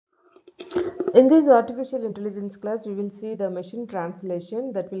In this artificial intelligence class, we will see the machine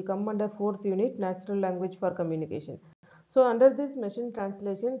translation that will come under 4th unit, natural language for communication. So under this machine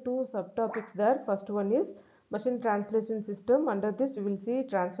translation, two subtopics there. First one is machine translation system. Under this, we will see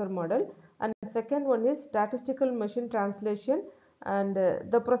transfer model. And second one is statistical machine translation. And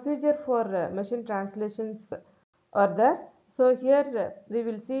the procedure for machine translations are there. So here we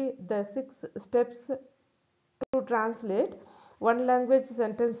will see the 6 steps to translate one language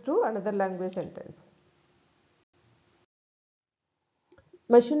sentence to another language sentence.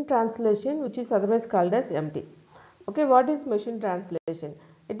 Machine translation, which is otherwise called as MT. Okay, what is machine translation?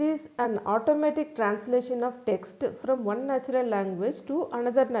 It is an automatic translation of text from one natural language to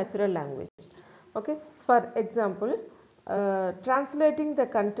another natural language. Okay, for example, translating the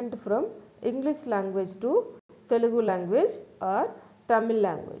content from English language to Telugu language or Tamil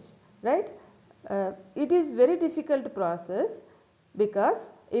language, right? It is very difficult process because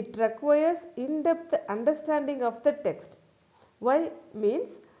it requires in-depth understanding of the text. Why?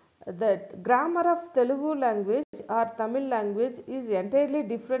 Means that grammar of Telugu language or Tamil language is entirely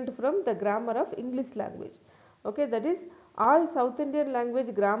different from the grammar of English language. Okay, that is all South Indian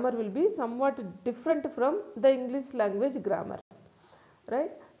language grammar will be somewhat different from the English language grammar,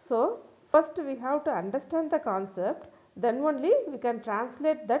 right? So first we have to understand the concept, then only we can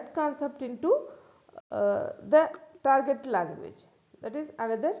translate that concept into the target language, that is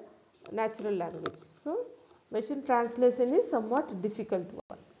another natural language. So machine translation is somewhat difficult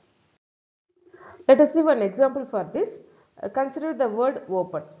one. Let us see one example for this. Consider the word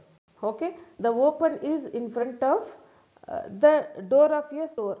open. Okay, the open is in front of the door of a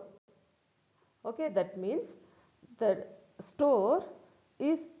store. Okay, that means the store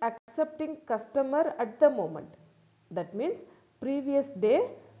is accepting customer at the moment. That means previous day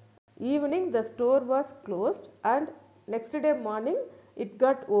evening the store was closed and next day morning it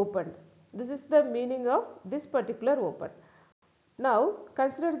got opened. This is the meaning of this particular open. Now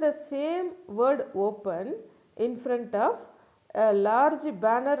consider the same word open in front of a large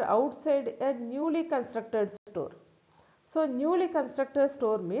banner outside a newly constructed store. So newly constructed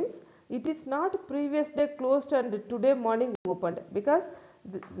store means it is not previous day closed and today morning opened, because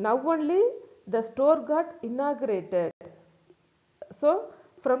now only the store got inaugurated. So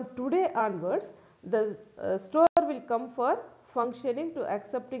from today onwards the store will come for functioning to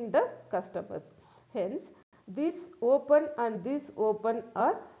accepting the customers. Hence this open and this open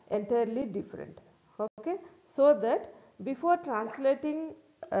are entirely different. Okay, so that before translating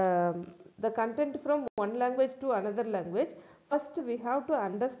the content from one language to another language, first we have to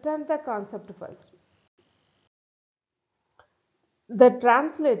understand the concept first. The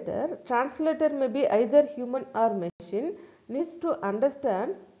translator may be either human or machine, needs to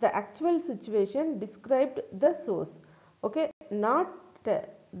understand the actual situation described the source. Okay, not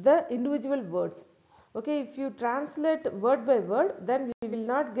the individual words. Okay, if you translate word by word, then we will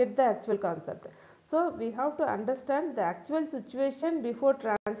not get the actual concept. So we have to understand the actual situation before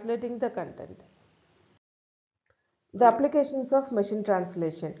translating the content. The applications of machine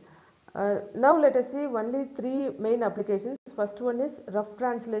translation. Now let us see only 3 main applications. First one is rough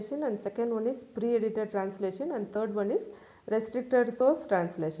translation, and second one is pre-edited translation, and third one is restricted source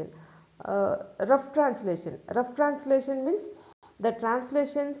translation. Rough translation. Rough translation means the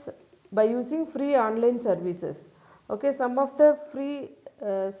translations by using free online services. Okay, some of the free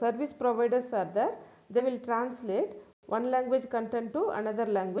service providers are there. They will translate one language content to another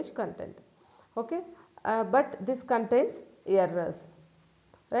language content. Okay, but this contains errors,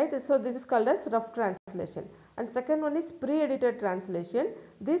 right? So this is called as rough translation. And second one is pre-edited translation.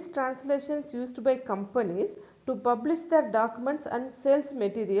 These translations used by companies to publish their documents and sales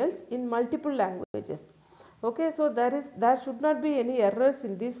materials in multiple languages. Okay, so there should not be any errors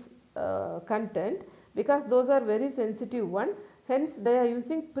in this content, because those are very sensitive one. Hence they are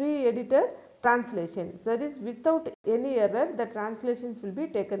using pre-edited translation. So that is without any error the translations will be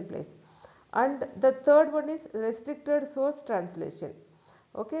taken place. And the third one is restricted source translation.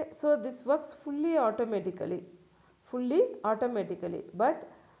 Okay, so this works fully automatically, but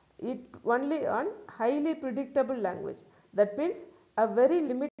it only on highly predictable language. That means a very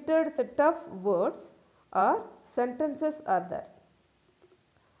limited set of words or sentences are there.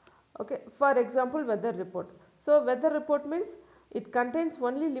 Okay, for example, weather report. So weather report means it contains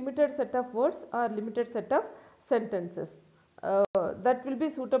only limited set of words or limited set of sentences that will be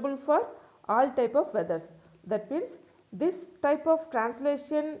suitable for all type of weathers. That means this type of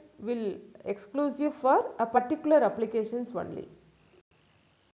translation will exclusive for a particular applications only.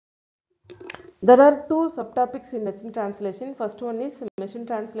 There are 2 subtopics in machine translation. First one is machine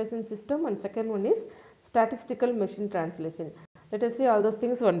translation system, and second one is statistical machine translation. Let us see all those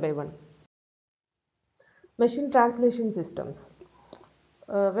things one by one. Machine translation systems.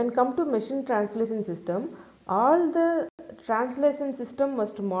 When come to machine translation system, all the translation system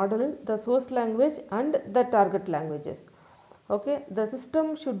must model the source language and the target languages. Okay, the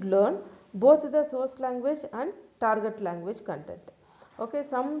system should learn both the source language and target language content. Okay,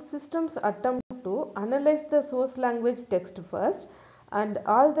 some systems attempt to analyze the source language text first and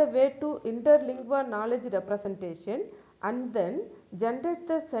all the way to interlingua knowledge representation, and then generate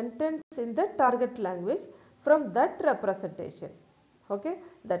the sentence in the target language from that representation. Okay,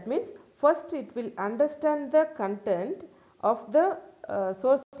 that means first it will understand the content of the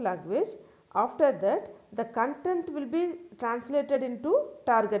source language. After that, the content will be translated into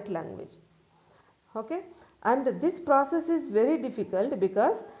target language. Okay, and this process is very difficult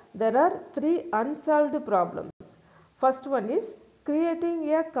because there are three unsolved problems. First one is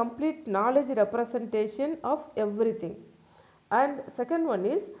creating a complete knowledge representation of everything, and second one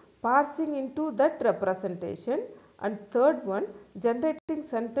is parsing into that representation, and third one generating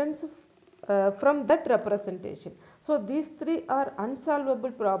sentence from that representation. So these three are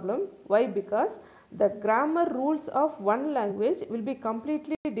unsolvable problem. Why? Because the grammar rules of one language will be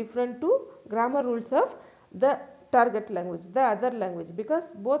completely different to grammar rules of the target language, the other language, because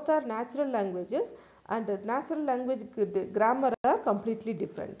both are natural languages and natural language grammar are completely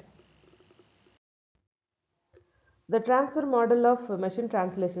different. The transfer model of machine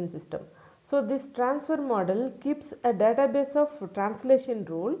translation system. So this transfer model keeps a database of translation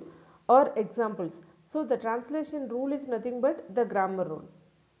rule or examples. So the translation rule is nothing but the grammar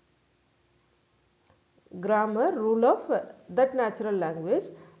rule of that natural language,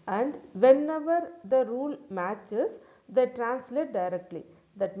 and whenever the rule matches, they translate directly.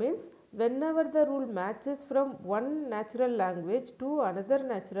 That means whenever the rule matches from one natural language to another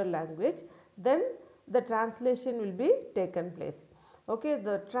natural language, then the translation will be taken place. Okay,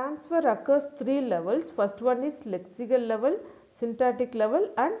 the transfer occurs three levels. First one is lexical level, syntactic level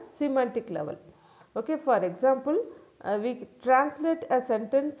and semantic level. Okay, for example, we translate a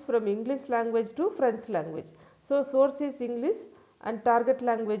sentence from English language to French language. So source is English and target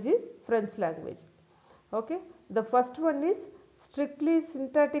language is French language. Okay, the first one is strictly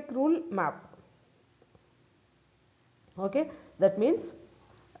syntactic rule map. Okay, that means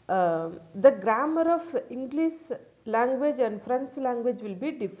the grammar of English language and French language will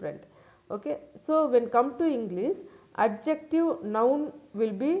be different. Okay, so when come to English, adjective noun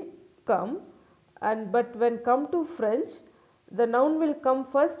will be come, and but when come to French, the noun will come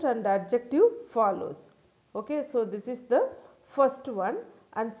first and adjective follows. Okay, so this is the first one,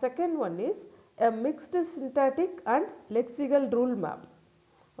 and second one is a mixed syntactic and lexical rule map.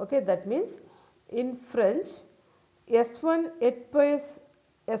 Okay, that means in French, S1 et plus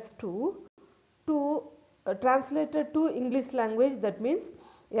S2 to translated to English language, that means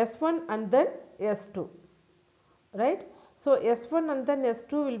S1 and then S2, right? So S1 and then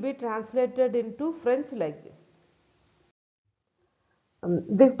S2 will be translated into French like this.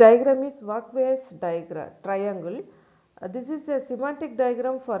 This diagram is walkways diagram triangle. This is a semantic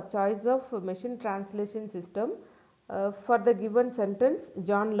diagram for choice of machine translation system for the given sentence,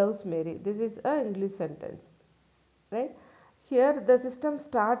 John loves Mary. This is a English sentence, right? Here the system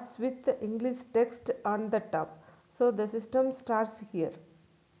starts with English text on the top. So the system starts here,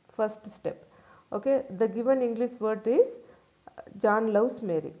 first step. Okay, the given English word is John loves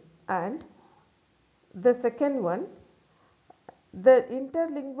Mary, and the second one, the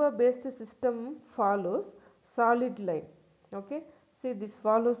interlingua based system follows solid line. Okay, see this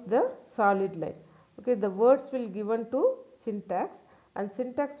follows the solid line. Okay, the words will given to syntax and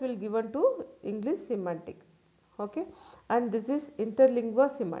syntax will given to English semantic. Okay, and this is interlingua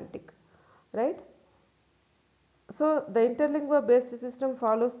semantic, right? So the interlingua based system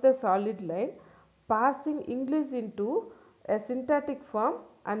follows the solid line, passing English into a syntactic form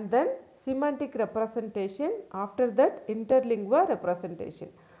and then semantic representation, after that interlingua representation.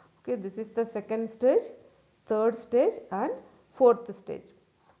 Okay, this is the second stage, third stage and fourth stage.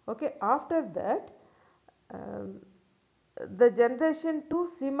 Okay, after that the generation to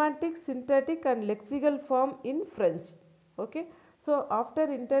semantic, syntactic and lexical form in French. Okay, so after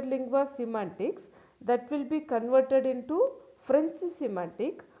interlingua semantics, that will be converted into French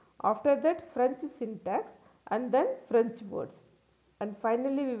semantic, after that French syntax and then French words, and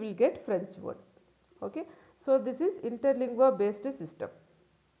finally we will get French word. Okay, so this is interlingua based system,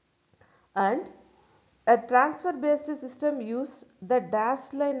 and a transfer based system use the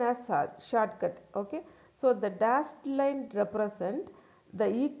dashed line as shortcut. Okay, so the dashed line represent the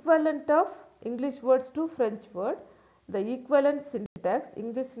equivalent of English words to French word, the equivalent syntax,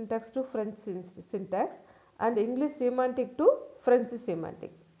 English syntax to French syntax and English semantic to French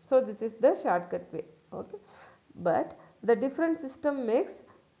semantic. So this is the shortcut way. Okay, but the different system makes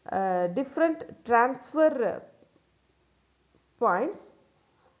different transfer points,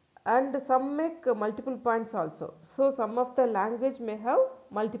 and some make multiple points also. So some of the language may have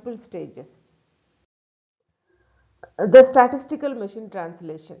multiple stages. The statistical machine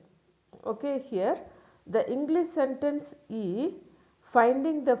translation. Okay, here the English sentence E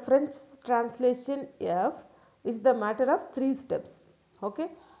finding the French translation F is the matter of 3 steps.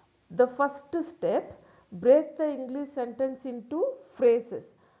 Okay, the first step, break the English sentence into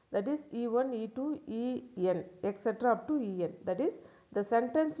phrases, that is E1, E2, En, etc. up to En. That is, the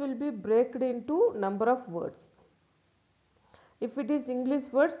sentence will be broken into number of words. If it is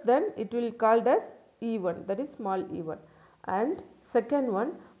English words, then it will called as E1, that is small e1. And second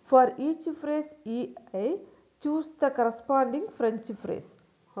one, for each phrase EI, choose the corresponding French phrase.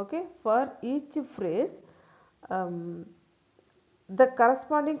 Okay, for each phrase, the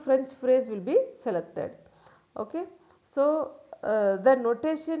corresponding French phrase will be selected. Okay, so the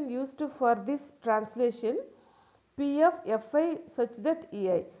notation used for this translation, P of Fi such that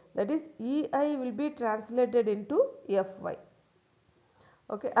EI, that is EI will be translated into Fy.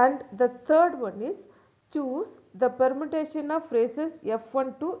 Okay, and the third one is choose the permutation of phrases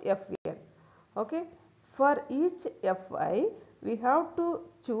F1 to Fn. Okay, for each Fi we have to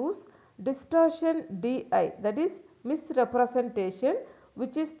choose distortion Di, that is misrepresentation,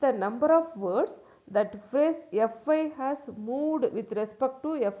 which is the number of words that phrase Fi has moved with respect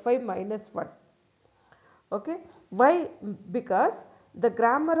to Fi minus 1. Okay, why? Because the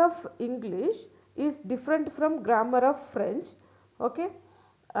grammar of English is different from grammar of French. Okay,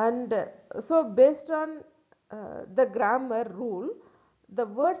 and so based on the grammar rule, the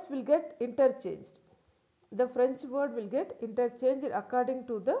words will get interchanged. The French word will get interchanged according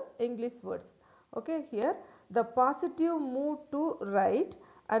to the English words. Okay, here the positive move to right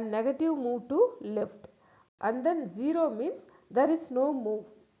and negative move to left, and then 0 means there is no move.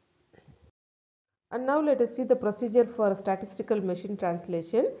 And now let us see the procedure for statistical machine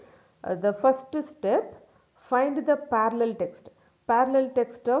translation. The first step, find the parallel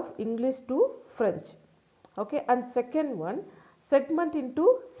text of English to French. Okay, and second one, segment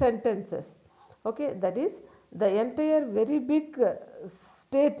into sentences. Okay, that is the entire very big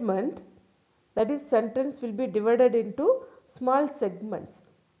statement, that is sentence, will be divided into small segments.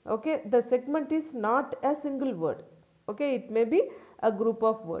 Okay, the segment is not a single word. Okay, it may be a group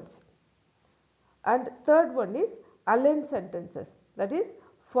of words. And third one is align sentences, that is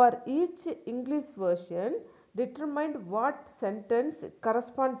for each English version determine what sentence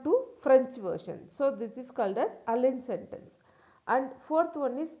correspond to French version. So this is called as align sentence. And fourth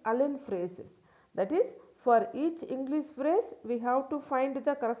one is align phrases, that is for each English phrase we have to find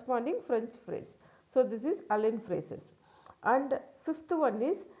the corresponding French phrase. So this is align phrases. And fifth one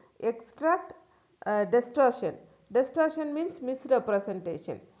is extract distortion. Distortion means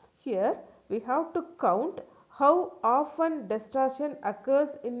misrepresentation. Here we have to count how often distortion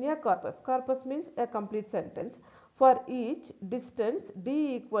occurs in a corpus. Corpus means a complete sentence. For each distance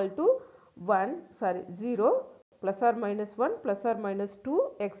D equal to 0 plus or minus 1 plus or minus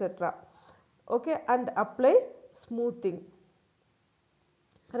 2 etc. Okay, and apply smoothing.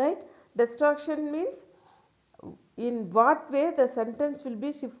 Right? Distortion means in what way the sentence will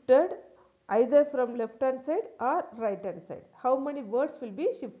be shifted either from left hand side or right hand side. How many words will be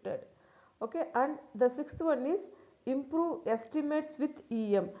shifted. Okay, and the sixth one is improve estimates with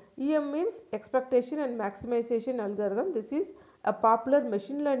EM. EM means expectation and maximization algorithm. This is a popular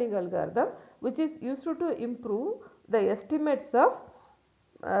machine learning algorithm which is used to improve the estimates of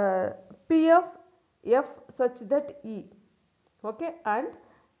P of F such that E. Okay, and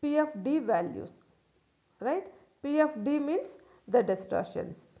P of D values. Right? P of D means the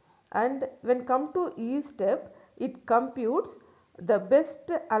distortions. And when come to E step, it computes the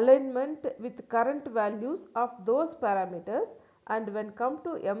best alignment with current values of those parameters, and when come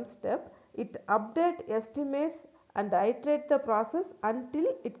to M step, it update estimates and iterate the process until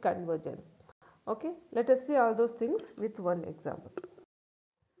it converges. Okay, let us see all those things with one example.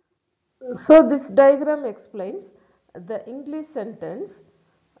 So this diagram explains the English sentence,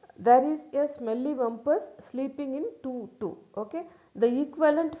 there is a smelly bumpers sleeping in 2-2. Okay, the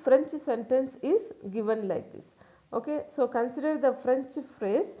equivalent French sentence is given like this. Okay, so consider the French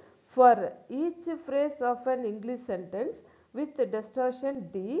phrase for each phrase of an English sentence with the distortion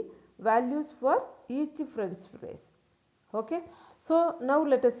D, values for each French phrase. Okay, so now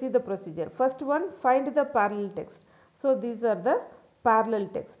let us see the procedure. First one, find the parallel text. So these are the parallel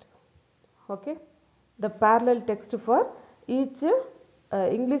text. Okay, the parallel text for each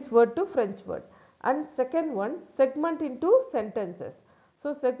English word to French word. And second one, segment into sentences.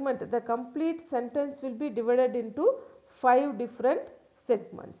 So segment, the complete sentence will be divided into 5 different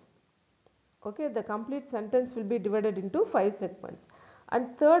segments. Okay, the complete sentence will be divided into 5 segments.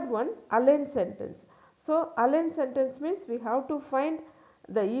 And third one, align sentence. So align sentence means we have to find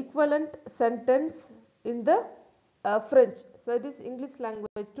the equivalent sentence in the French. So it is English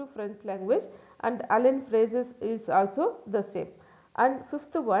language to French language, and align phrases is also the same. And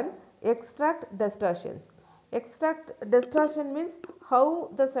fifth one, extract distortions. Extract distortion means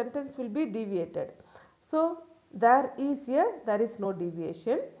how the sentence will be deviated. So there is no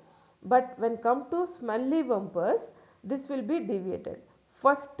deviation, but when come to smelly bumpers, this will be deviated.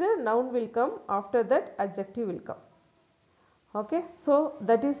 First noun will come, after that adjective will come. Okay, so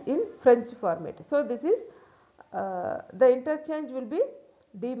that is in French format. So this is the interchange will be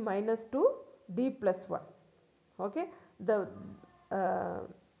D minus 2, D plus 1. Okay, the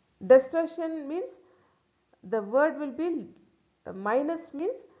distortion means the word will be minus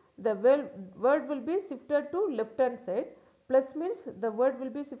means the word will be shifted to left hand side, plus means the word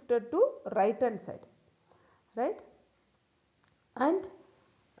will be shifted to right hand side, right? And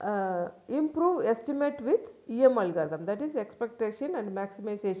improve estimate with EM algorithm, that is expectation and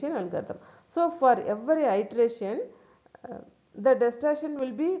maximization algorithm. So for every iteration the distortion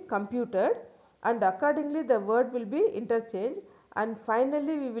will be computed, and accordingly the word will be interchanged, and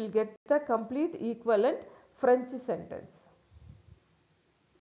finally we will get the complete equivalent French sentence.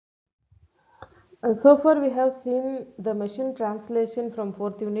 So far we have seen the machine translation from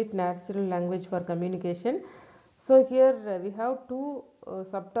 4th unit natural language for communication. So here we have two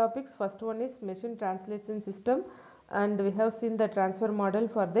subtopics. First one is machine translation system, and we have seen the transfer model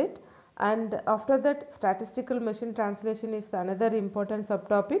for that, and after that statistical machine translation is another important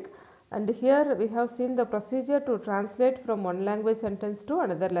subtopic, and here we have seen the procedure to translate from one language sentence to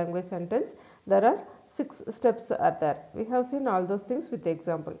another language sentence. There are 6 steps are there. We have seen all those things with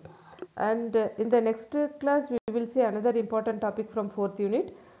example, and in the next class we will see another important topic from 4th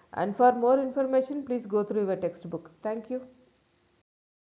unit, and for more information please go through your textbook. Thank you.